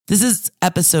This is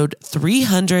episode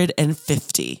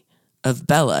 350 of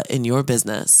Bella in Your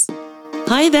Business.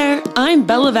 Hi there, I'm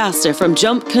Bella Vasta from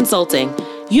Jump Consulting.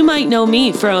 You might know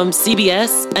me from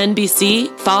CBS,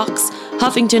 NBC, Fox,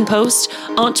 Huffington Post,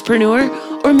 Entrepreneur,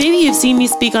 or maybe you've seen me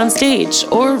speak on stage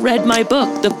or read my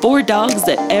book, The 4 Dogs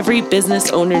That Every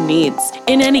Business Owner Needs.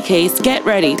 In any case, get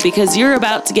ready because you're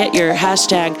about to get your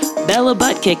hashtag Bella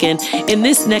butt kicking in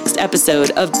this next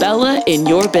episode of Bella in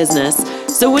Your Business.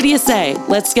 So what do you say?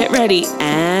 Let's get ready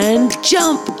and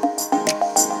jump.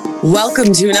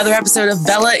 Welcome to another episode of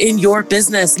Bella in Your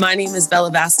Business. My name is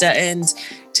Bella Vasta, and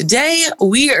today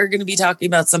we are going to be talking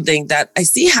about something that I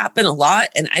see happen a lot,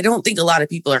 and I don't think a lot of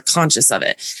people are conscious of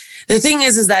it. The thing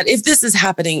is that if this is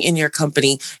happening in your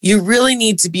company, you really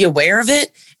need to be aware of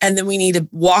it, and then we need to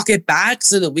walk it back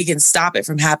so that we can stop it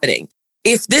from happening.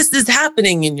 If this is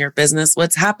happening in your business,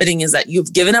 what's happening is that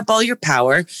you've given up all your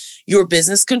power. Your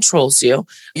business controls you.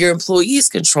 Your employees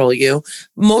control you.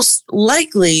 Most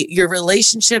likely, your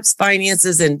relationships,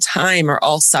 finances, and time are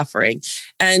all suffering.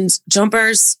 And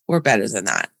jumpers, we're better than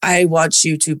that. I want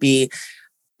you to be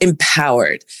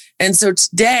empowered. And so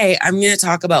today, I'm going to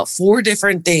talk about 4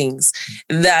 different things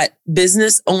that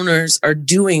business owners are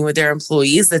doing with their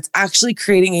employees that's actually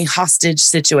creating a hostage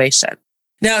situation.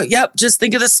 Now, just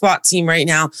think of the SWAT team right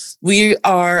now. We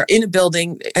are in a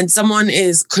building and someone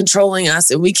is controlling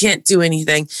us and we can't do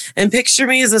anything. And picture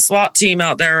me as a SWAT team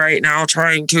out there right now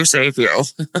trying to save you.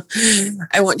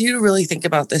 I want you to really think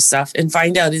about this stuff and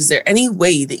find out, is there any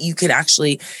way that you could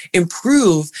actually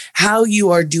improve how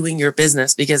you are doing your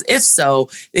business? Because if so,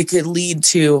 it could lead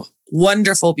to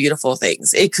wonderful, beautiful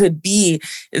things. It could be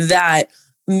that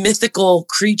mythical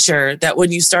creature that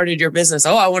when you started your business,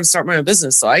 I want to start my own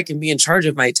business so I can be in charge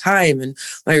of my time and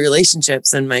my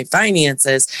relationships and my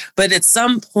finances. But at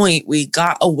some point we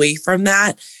got away from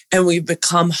that and we've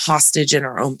become hostage in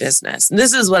our own business. And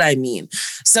this is what I mean.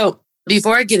 So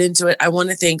before I get into it, I want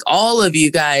to thank all of you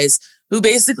guys who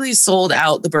basically sold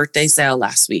out the birthday sale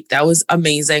last week. That was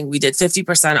amazing. We did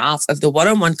 50% off of the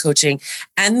one-on-one coaching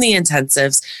and the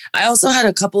intensives. I also had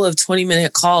a couple of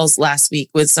 20-minute calls last week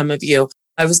with some of you.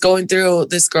 I was going through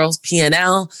this girl's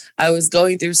P&L. I was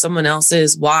going through someone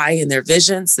else's why and their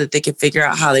vision so that they could figure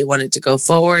out how they wanted to go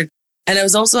forward. And I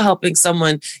was also helping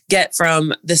someone get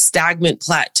from the stagnant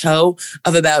plateau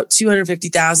of about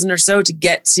 250,000 or so to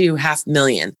get to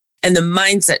 500,000 and the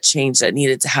mindset change that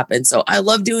needed to happen. So I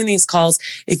love doing these calls.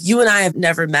 If you and I have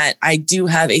never met, I do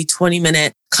have a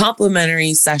 20-minute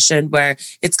complimentary session where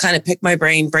it's kind of pick my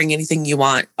brain, bring anything you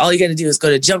want. All you got to do is go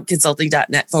to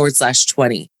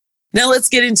jumpconsulting.net/20. Now let's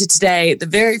get into today. The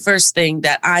very first thing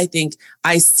that I think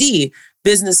I see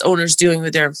business owners doing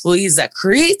with their employees that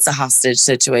creates a hostage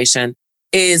situation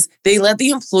is they let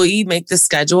the employee make the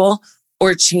schedule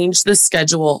or change the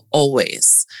schedule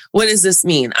always. What does this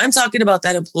mean? I'm talking about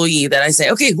that employee that I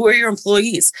say, okay, who are your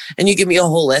employees? And you give me a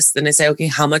whole list. And I say, okay,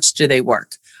 how much do they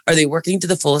work? Are they working to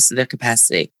the fullest of their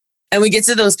capacity? And we get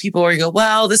to those people where you go,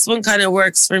 well, this one kind of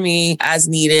works for me as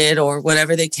needed or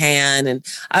whatever they can. And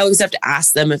I always have to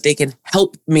ask them if they can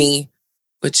help me,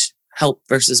 which help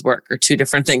versus work are 2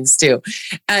 different things too.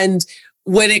 And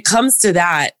when it comes to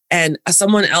that and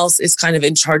someone else is kind of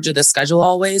in charge of the schedule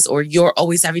always, or you're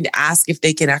always having to ask if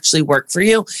they can actually work for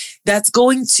you, that's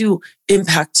going to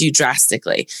impact you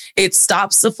drastically. It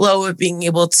stops the flow of being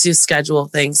able to schedule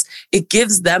things. It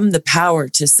gives them the power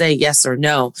to say yes or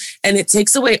no. And it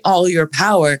takes away all your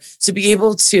power to be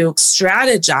able to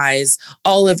strategize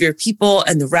all of your people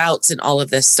and the routes and all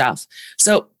of this stuff.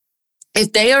 So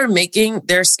if they are making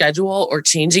their schedule or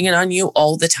changing it on you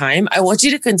all the time, I want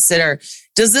you to consider,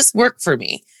 does this work for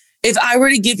me? If I were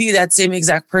to give you that same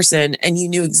exact person and you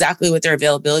knew exactly what their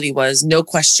availability was, no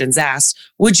questions asked,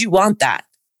 would you want that?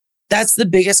 That's the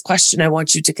biggest question I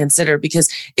want you to consider, because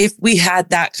if we had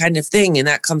that kind of thing, and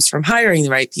that comes from hiring the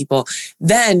right people,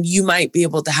 then you might be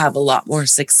able to have a lot more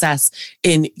success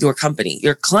in your company.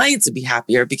 Your clients would be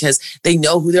happier because they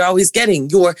know who they're always getting.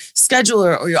 Your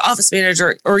scheduler or your office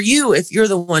manager, or you, if you're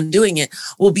the one doing it,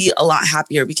 will be a lot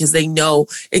happier because they know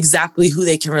exactly who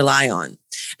they can rely on.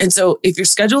 And so if your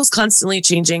schedule is constantly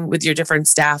changing with your different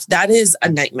staff, that is a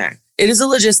nightmare. It is a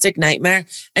logistic nightmare,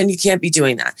 and you can't be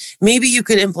doing that. Maybe you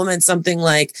could implement something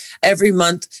like every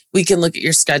month we can look at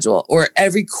your schedule, or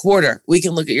every quarter we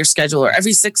can look at your schedule, or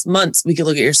every 6 months we can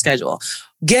look at your schedule.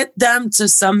 Get them to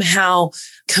somehow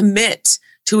commit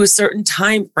to a certain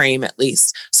time frame at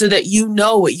least, so that you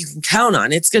know what you can count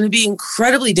on. It's going to be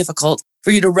incredibly difficult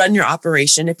for you to run your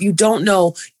operation if you don't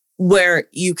know where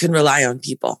you can rely on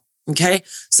people. Okay.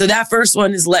 So that first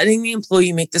one is letting the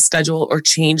employee make the schedule or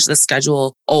change the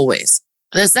schedule always.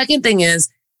 The second thing is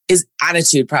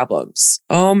attitude problems.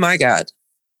 Oh my God.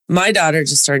 My daughter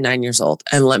just turned 9 years old.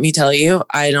 And let me tell you,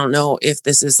 I don't know if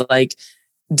this is like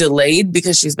delayed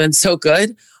because she's been so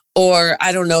good, or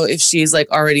I don't know if she's like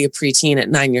already a preteen at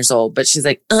 9 years old, but she's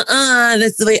like,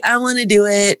 that's the way I want to do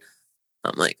it.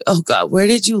 I'm like, oh God, where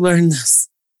did you learn this?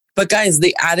 But guys,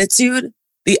 the attitude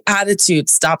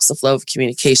stops the flow of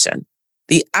communication.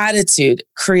 The attitude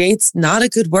creates not a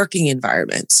good working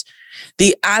environment.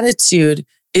 The attitude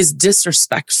is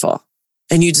disrespectful,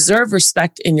 and you deserve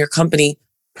respect in your company,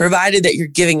 provided that you're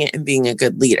giving it and being a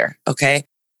good leader. Okay.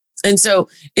 And so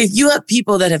if you have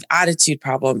people that have attitude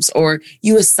problems, or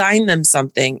you assign them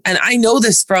something, and I know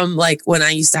this from like when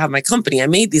I used to have my company, I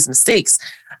made these mistakes.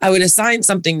 I would assign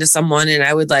something to someone and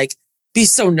I would like be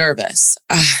so nervous.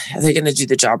 Are they going to do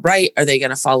the job right? Are they going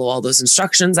to follow all those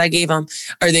instructions I gave them?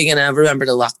 Are they going to remember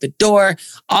to lock the door?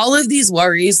 All of these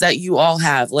worries that you all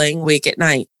have laying awake at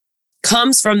night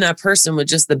comes from that person with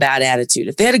just the bad attitude.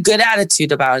 If they had a good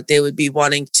attitude about it, they would be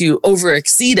wanting to over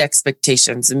exceed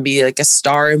expectations and be like a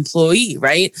star employee,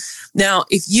 right? Now,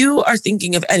 if you are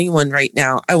thinking of anyone right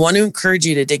now, I want to encourage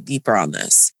you to dig deeper on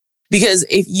this. Because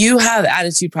if you have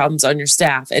attitude problems on your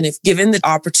staff, and if given the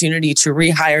opportunity to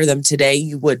rehire them today,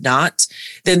 you would not,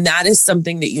 then that is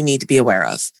something that you need to be aware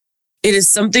of. It is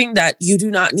something that you do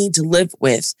not need to live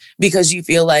with because you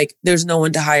feel like there's no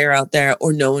one to hire out there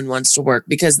or no one wants to work,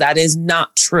 because that is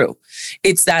not true.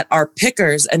 It's that our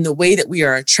pickers and the way that we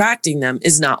are attracting them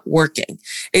is not working.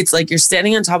 It's like you're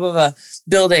standing on top of a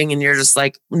building and you're just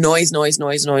like noise, blah,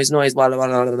 blah,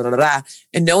 blah, blah, blah,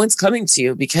 and no one's coming to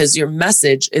you because your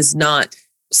message is not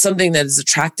something that is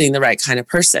attracting the right kind of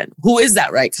person. Who is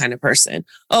that right kind of person?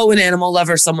 Oh, an animal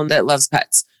lover, someone that loves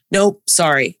pets. Nope,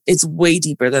 sorry. It's way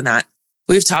deeper than that.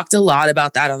 We've talked a lot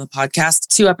about that on the podcast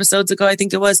 2 episodes ago, I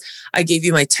think it was. I gave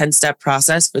you my 10-step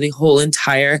process for the whole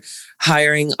entire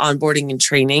hiring, onboarding, and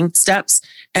training steps.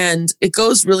 And it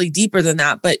goes really deeper than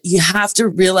that. But you have to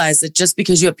realize that just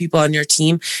because you have people on your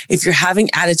team, if you're having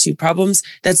attitude problems,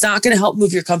 that's not going to help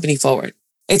move your company forward.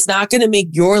 It's not going to make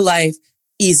your life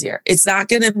easier. It's not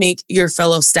going to make your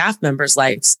fellow staff members'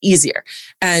 lives easier.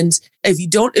 And if you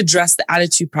don't address the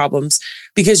attitude problems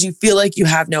because you feel like you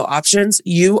have no options,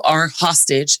 you are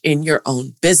hostage in your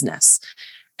own business.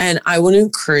 And I want to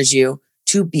encourage you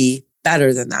to be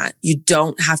better than that. You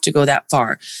don't have to go that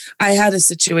far. I had a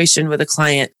situation with a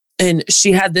client, and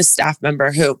she had this staff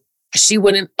member who she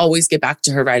wouldn't always get back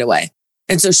to her right away.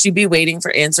 And so she'd be waiting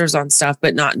for answers on stuff,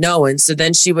 but not know. And so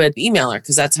then she would email her,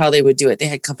 because that's how they would do it. They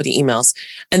had company emails.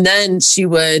 And then she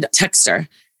would text her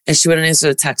and she wouldn't answer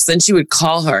the text. Then she would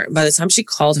call her. By the time she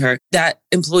called her, that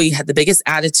employee had the biggest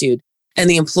attitude. And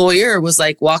the employer was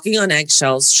like walking on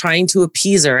eggshells, trying to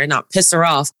appease her and not piss her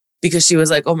off, because she was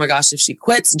like, oh my gosh, if she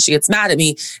quits and she gets mad at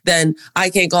me, then I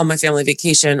can't go on my family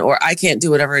vacation, or I can't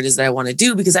do whatever it is that I want to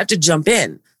do because I have to jump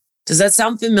in. Does that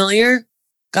sound familiar?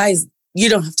 Guys, you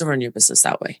don't have to run your business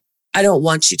that way. I don't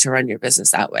want you to run your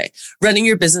business that way. Running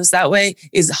your business that way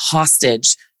is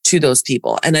hostage to those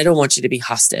people. And I don't want you to be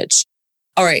hostage.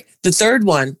 All right. The third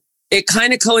one, it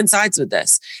kind of coincides with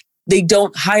this. They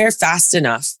don't hire fast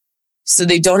enough, so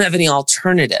they don't have any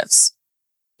alternatives,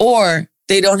 or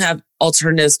they don't have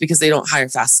alternatives because they don't hire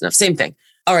fast enough. Same thing.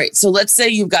 All right. So let's say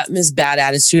you've got Ms. Bad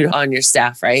Attitude on your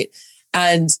staff, right?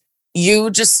 And you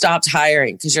just stopped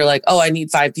hiring because you're like, oh, I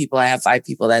need 5 people. I have 5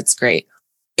 people. That's great.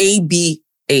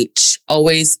 ABH,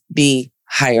 always be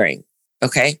hiring.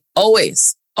 Okay.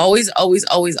 Always. I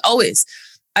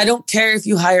don't care if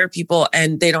you hire people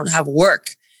and they don't have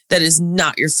work. That is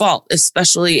not your fault,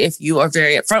 especially if you are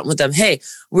very upfront with them. Hey,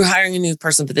 we're hiring a new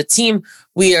person for the team.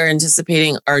 We are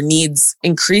anticipating our needs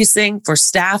increasing for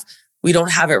staff. We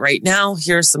don't have it right now.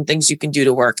 Here's some things you can do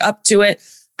to work up to it.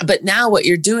 But now what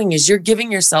you're doing is you're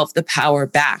giving yourself the power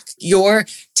back. You're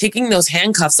taking those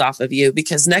handcuffs off of you,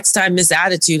 because next time Miss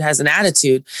Attitude has an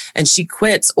attitude and she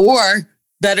quits, or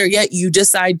better yet, you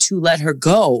decide to let her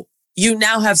go, you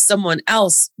now have someone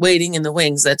else waiting in the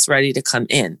wings that's ready to come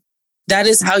in. That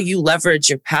is how you leverage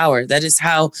your power. That is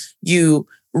how you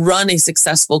run a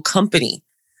successful company.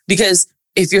 Because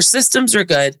if your systems are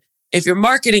good, if your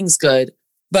marketing's good,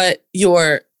 but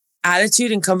your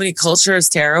attitude and company culture is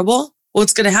terrible,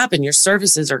 what's going to happen? Your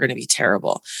services are going to be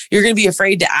terrible. You're going to be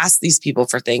afraid to ask these people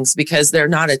for things because they're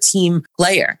not a team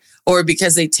player, or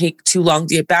because they take too long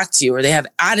to get back to you, or they have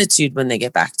attitude when they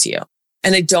get back to you.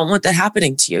 And I don't want that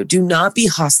happening to you. Do not be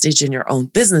hostage in your own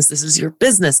business. This is your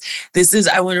business.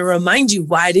 I want to remind you,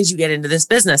 why did you get into this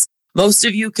business? Most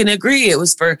of you can agree it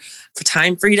was for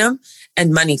time freedom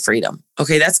and money freedom.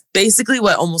 Okay. That's basically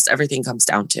what almost everything comes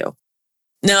down to.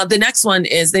 Now, the next one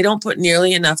is they don't put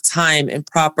nearly enough time in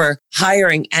proper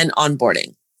hiring and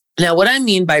onboarding. Now, what I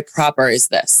mean by proper is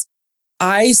this.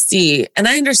 I see, and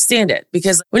I understand it,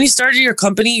 because when you started your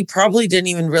company, you probably didn't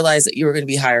even realize that you were going to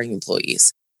be hiring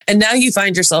employees. And now you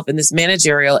find yourself in this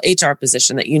managerial HR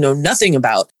position that you know nothing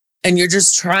about. And you're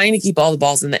just trying to keep all the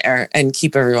balls in the air and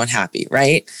keep everyone happy,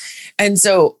 right? And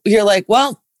so you're like,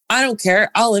 well, I don't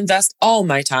care. I'll invest all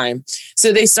my time.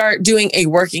 So they start doing a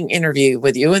working interview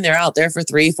with you, and they're out there for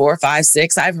 3, 4, 5,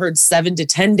 6. I've heard 7 to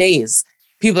 10 days.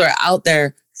 People are out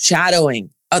there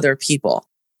shadowing other people.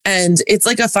 And it's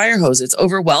like a fire hose. It's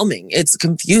overwhelming. It's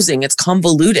confusing. It's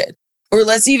convoluted. Or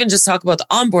let's even just talk about the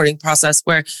onboarding process,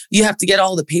 where you have to get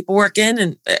all the paperwork in.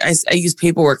 And I use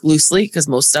paperwork loosely because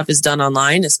most stuff is done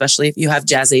online, especially if you have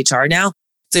Jazz HR now.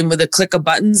 It's in with a click of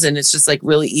buttons, and it's just like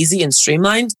really easy and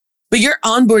streamlined. But your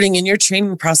onboarding and your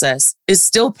training process is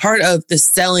still part of the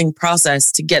selling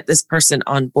process to get this person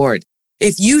on board.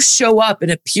 If you show up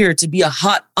and appear to be a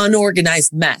hot,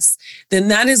 unorganized mess, then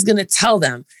that is going to tell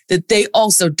them that they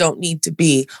also don't need to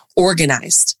be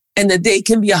organized, and that they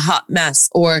can be a hot mess,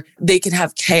 or they can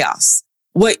have chaos.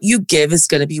 What you give is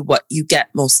going to be what you get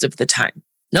most of the time.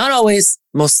 Not always,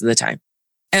 most of the time.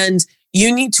 And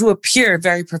you need to appear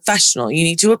very professional. You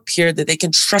need to appear that they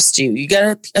can trust you. You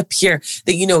got to appear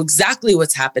that you know exactly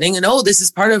what's happening. And this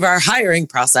is part of our hiring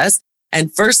process.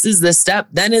 And first is this step,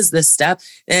 then is this step.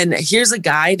 And here's a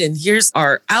guide, and here's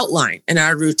our outline and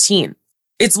our routine.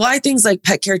 It's why things like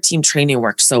Pet Care Team Training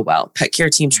work so well.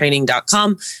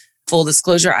 PetCareTeamTraining.com. Full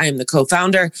disclosure, I am the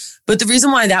co-founder. But the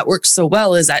reason why that works so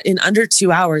well is that in under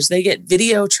 2 hours, they get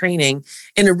video training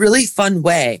in a really fun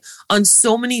way on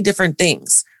so many different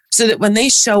things, so that when they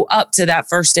show up to that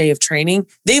first day of training,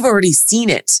 they've already seen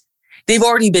it. They've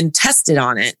already been tested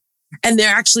on it. And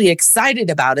they're actually excited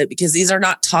about it, because these are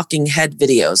not talking head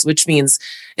videos, which means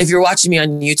if you're watching me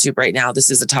on YouTube right now, this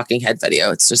is a talking head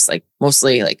video. It's just like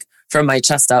mostly like from my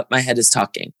chest up, my head is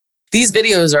talking. These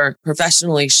videos are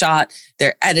professionally shot.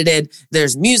 They're edited.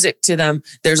 There's music to them.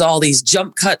 There's all these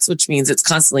jump cuts, which means it's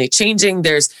constantly changing.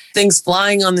 There's things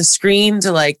flying on the screen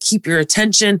to like keep your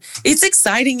attention. It's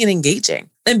exciting and engaging.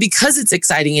 And because it's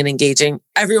exciting and engaging,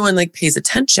 everyone like pays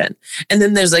attention. And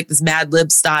then there's like this Mad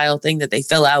Lib style thing that they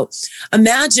fill out.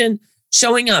 Imagine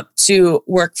showing up to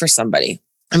work for somebody.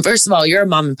 And first of all, you're a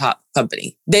mom and pop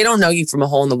company. They don't know you from a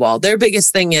hole in the wall. Their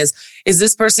biggest thing is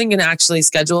this person going to actually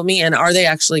schedule me? And are they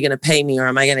actually going to pay me? Or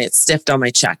am I going to get stiffed on my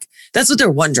check? That's what they're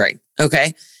wondering.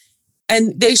 Okay.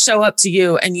 And they show up to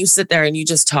you, and you sit there and you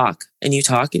just talk, and you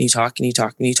talk, and you talk, and you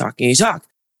talk, and you talk, and you talk.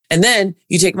 And then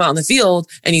you take them out in the field,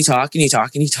 and you talk, and you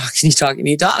talk, and you talk, and you talk, and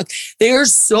you talk. They are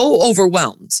so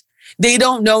overwhelmed. They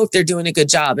don't know if they're doing a good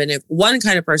job. And if one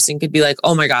kind of person could be like,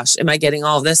 oh my gosh, am I getting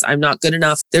all of this? I'm not good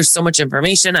enough. There's so much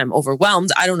information. I'm overwhelmed.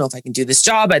 I don't know if I can do this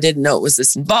job. I didn't know it was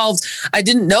this involved. I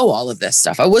didn't know all of this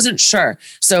stuff. I wasn't sure.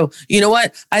 So you know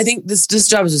what? I think this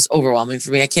job is just overwhelming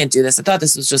for me. I can't do this. I thought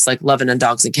this was just like loving on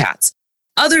dogs and cats.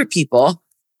 Other people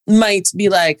might be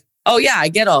like, oh yeah, I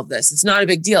get all of this. It's not a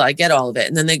big deal. I get all of it.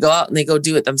 And then they go out and they go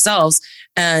do it themselves,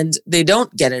 and they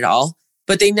don't get it all.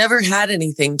 But they never had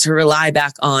anything to rely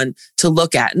back on to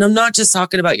look at. And I'm not just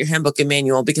talking about your handbook and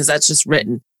manual, because that's just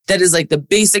written. That is like the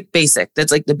basic.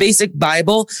 That's like the basic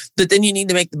Bible. But then you need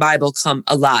to make the Bible come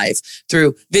alive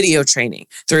through video training,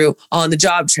 through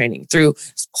on-the-job training, through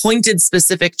pointed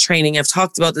specific training. I've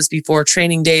talked about this before.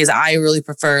 Training days. I really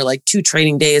prefer like 2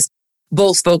 training days,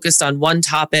 both focused on one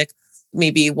topic.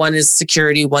 Maybe one is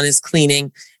security, one is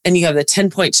cleaning. And you have the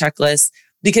 10-point checklist,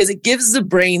 because it gives the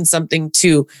brain something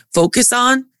to focus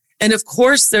on. And of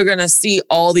course, they're going to see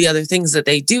all the other things that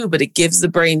they do, but it gives the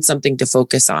brain something to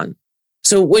focus on.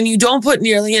 So when you don't put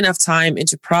nearly enough time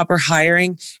into proper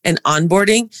hiring and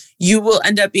onboarding, you will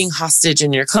end up being hostage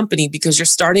in your company, because you're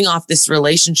starting off this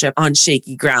relationship on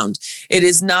shaky ground. It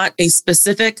is not a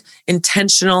specific,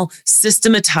 intentional,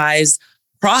 systematized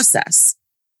process.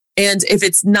 And if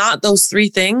it's not those 3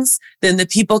 things, then the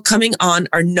people coming on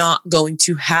are not going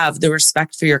to have the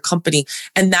respect for your company.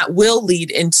 And that will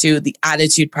lead into the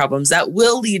attitude problems. That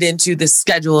will lead into the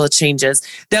schedule changes.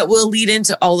 That will lead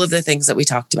into all of the things that we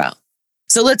talked about.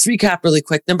 So let's recap really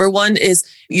quick. Number 1 is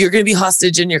you're going to be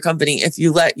hostage in your company if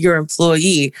you let your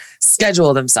employee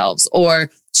schedule themselves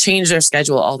or change their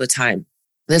schedule all the time.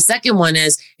 The second one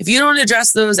is if you don't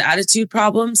address those attitude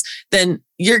problems, then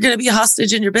you're going to be a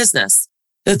hostage in your business.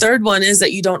 The third one is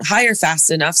that you don't hire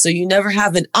fast enough, so you never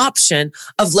have an option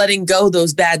of letting go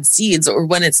those bad seeds, or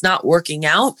when it's not working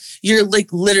out, you're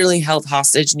like literally held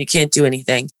hostage and you can't do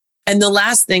anything. And the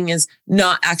last thing is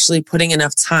not actually putting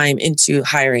enough time into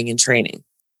hiring and training.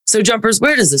 So jumpers,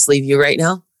 where does this leave you right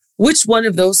now? Which one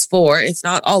of those 4, if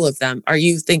not all of them, are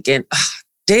you thinking,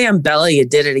 damn, Bella, you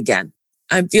did it again?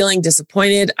 I'm feeling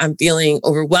disappointed. I'm feeling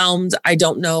overwhelmed. I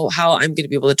don't know how I'm going to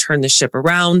be able to turn the ship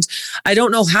around. I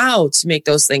don't know how to make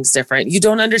those things different. You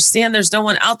don't understand. There's no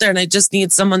one out there and I just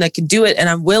need someone that can do it. And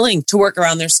I'm willing to work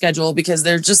around their schedule because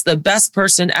they're just the best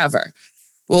person ever.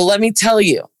 Well, let me tell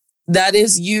you, that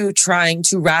is you trying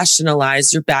to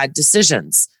rationalize your bad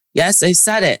decisions. Yes, I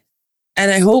said it.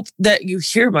 And I hope that you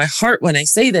hear my heart when I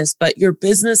say this, but your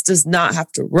business does not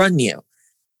have to run you.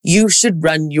 You should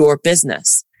run your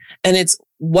business. And it's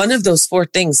one of those 4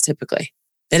 things typically.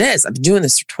 It is. I've been doing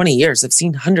this for 20 years. I've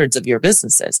seen hundreds of your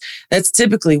businesses. That's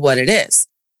typically what it is.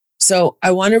 So I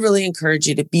want to really encourage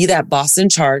you to be that boss in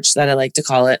charge that I like to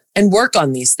call it and work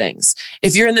on these things.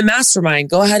 If you're in the mastermind,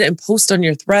 go ahead and post on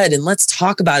your thread and let's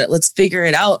talk about it. Let's figure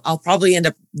it out. I'll probably end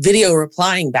up video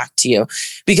replying back to you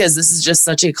because this is just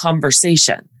such a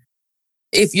conversation.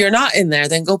 If you're not in there,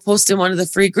 then go post in one of the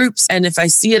free groups. And if I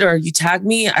see it or you tag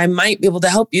me, I might be able to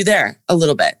help you there a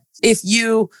little bit. If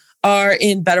you are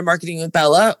in Better Marketing with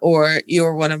Bella or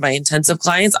you're one of my intensive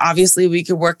clients, obviously we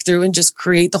could work through and just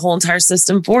create the whole entire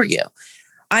system for you.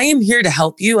 I am here to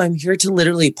help you. I'm here to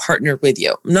literally partner with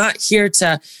you. I'm not here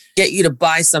to get you to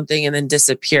buy something and then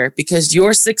disappear because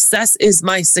your success is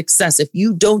my success. If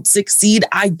you don't succeed,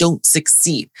 I don't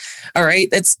succeed. All right.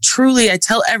 That's truly, I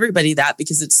tell everybody that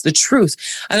because it's the truth.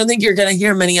 I don't think you're going to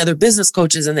hear many other business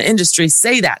coaches in the industry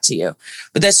say that to you,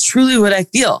 but that's truly what I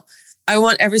feel. I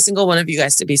want every single one of you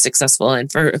guys to be successful. And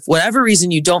for if whatever reason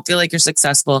you don't feel like you're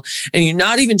successful and you're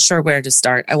not even sure where to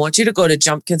start, I want you to go to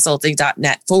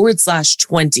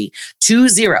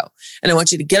jumpconsulting.net/20. And I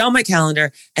want you to get on my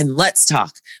calendar and let's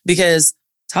talk because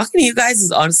talking to you guys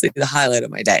is honestly the highlight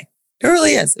of my day. It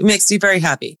really is. It makes me very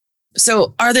happy.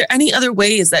 So are there any other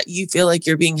ways that you feel like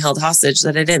you're being held hostage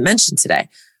that I didn't mention today?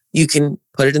 You can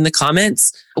put it in the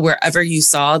comments wherever you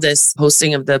saw this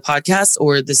posting of the podcast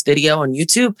or this video on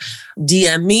YouTube.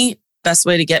 DM me. Best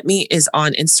way to get me is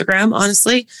on Instagram,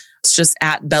 honestly. It's just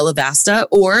at Bella Vasta.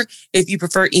 Or if you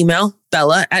prefer email,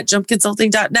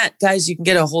 bella@jumpconsulting.net. Guys, you can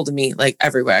get a hold of me like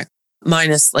everywhere,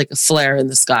 minus like a flare in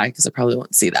the sky because I probably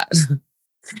won't see that.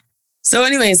 So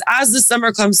anyways, as the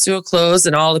summer comes to a close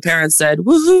and all the parents said,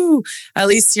 woohoo, at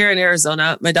least here in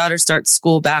Arizona, my daughter starts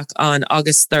school back on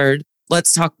August 3rd.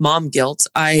 Let's talk mom guilt.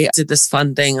 I did this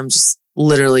fun thing. I'm just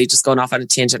literally just going off on a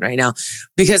tangent right now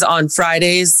because on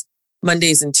Fridays,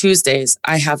 Mondays, and Tuesdays,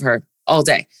 I have her all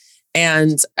day.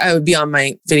 And I would be on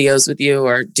my videos with you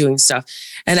or doing stuff.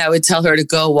 And I would tell her to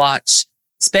go watch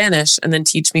Spanish and then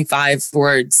teach me 5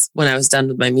 words when I was done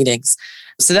with my meetings.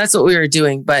 So that's what we were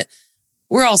doing. But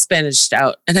we're all Spanished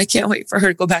out. And I can't wait for her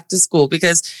to go back to school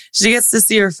because she gets to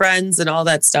see her friends and all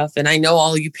that stuff. And I know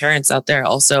all you parents out there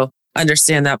also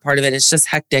understand that part of it. It's just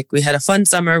hectic. We had a fun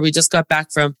summer. We just got back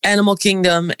from Animal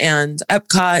Kingdom and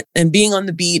Epcot and being on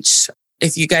the beach.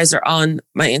 If you guys are on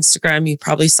my Instagram, you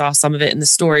probably saw some of it in the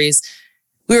stories.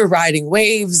 We were riding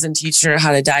waves and teaching her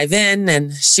how to dive in.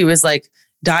 And she was like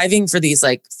diving for these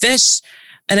like fish.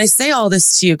 And I say all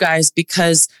this to you guys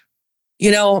because,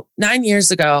 9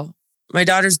 years ago, my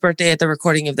daughter's birthday at the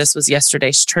recording of this was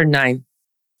yesterday. She turned 9.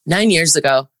 9 years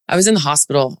ago, I was in the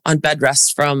hospital on bed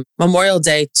rest from Memorial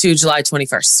Day to July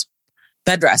 21st.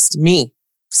 Bed rest, me,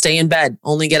 stay in bed,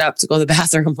 only get up to go to the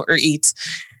bathroom or eat.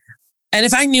 And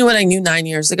if I knew what I knew 9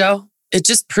 years ago, it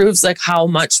just proves like how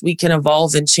much we can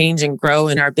evolve and change and grow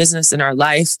in our business, in our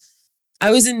life.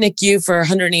 I was in NICU for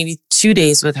 182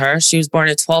 days with her. She was born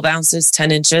at 12 ounces,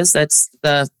 10 inches. That's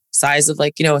the size of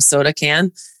a soda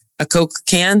can, a Coke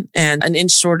can, and an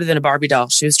inch shorter than a Barbie doll.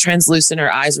 She was translucent.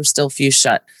 Her eyes were still fused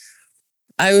shut.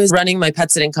 I was running my pet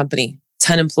sitting company,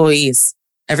 10 employees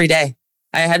every day.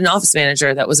 I had an office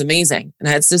manager that was amazing and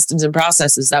I had systems and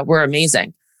processes that were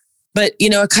amazing. But,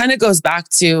 it kind of goes back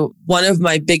to one of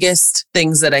my biggest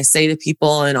things that I say to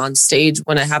people and on stage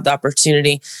when I have the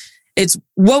opportunity. It's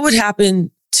what would happen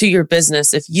to your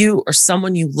business if you or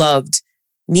someone you loved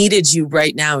needed you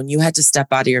right now and you had to step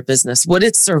out of your business? Would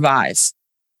it survive?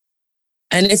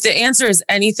 And if the answer is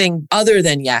anything other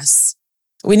than yes,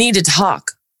 we need to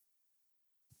talk.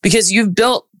 Because you've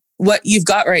built what you've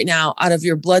got right now out of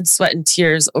your blood, sweat, and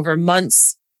tears over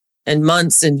months and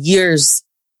months and years.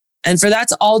 And for that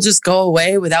to all just go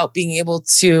away without being able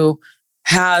to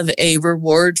have a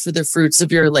reward for the fruits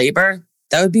of your labor,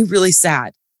 that would be really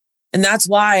sad. And that's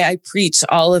why I preach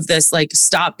all of this,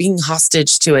 stop being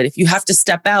hostage to it. If you have to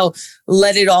step out,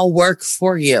 let it all work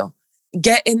for you.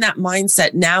 Get in that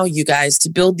mindset now, you guys, to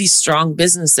build these strong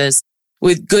businesses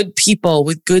with good people,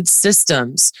 with good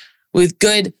systems, with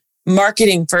good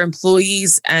marketing for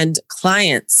employees and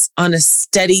clients on a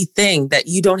steady thing that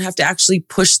you don't have to actually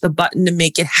push the button to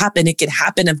make it happen. It can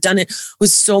happen. I've done it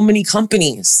with so many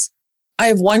companies. I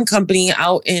have one company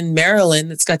out in Maryland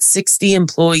that's got 60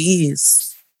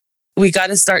 employees. We got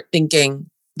to start thinking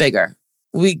bigger.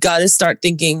 We got to start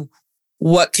thinking,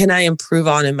 what can I improve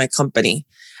on in my company?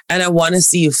 And I want to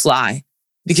see you fly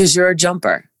because you're a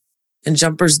jumper and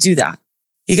jumpers do that.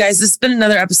 You guys, this has been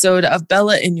another episode of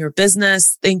Bella in Your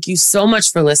Business. Thank you so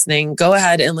much for listening. Go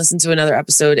ahead and listen to another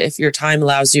episode if your time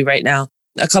allows you right now.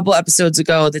 A couple episodes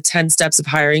ago, the 10 steps of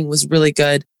hiring was really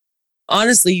good.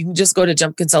 Honestly, you can just go to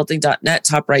jumpconsulting.net,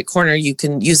 top right corner. You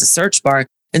can use a search bar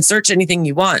and search anything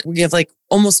you want. We have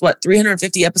almost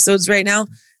 350 episodes right now.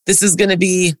 This is going to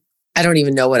be, I don't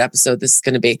even know what episode this is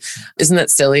going to be. Isn't that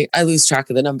silly? I lose track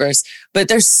of the numbers, but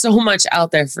there's so much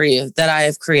out there for you that I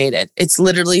have created. It's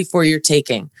literally for your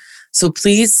taking. So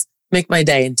please make my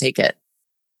day and take it.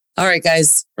 All right,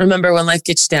 guys, remember when life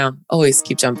gets you down, always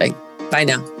keep jumping. Bye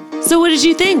now. So what did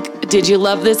you think? Did you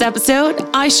love this episode?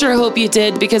 I sure hope you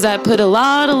did because I put a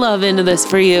lot of love into this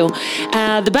for you.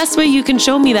 The best way you can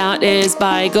show me that is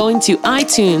by going to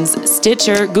iTunes,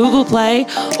 Stitcher, Google Play,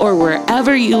 or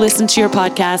wherever you listen to your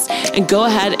podcast and go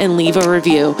ahead and leave a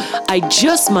review. I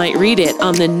just might read it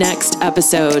on the next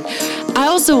episode. I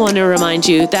also want to remind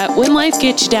you that when life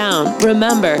gets you down,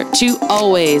 remember to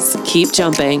always keep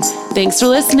jumping. Thanks for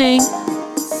listening.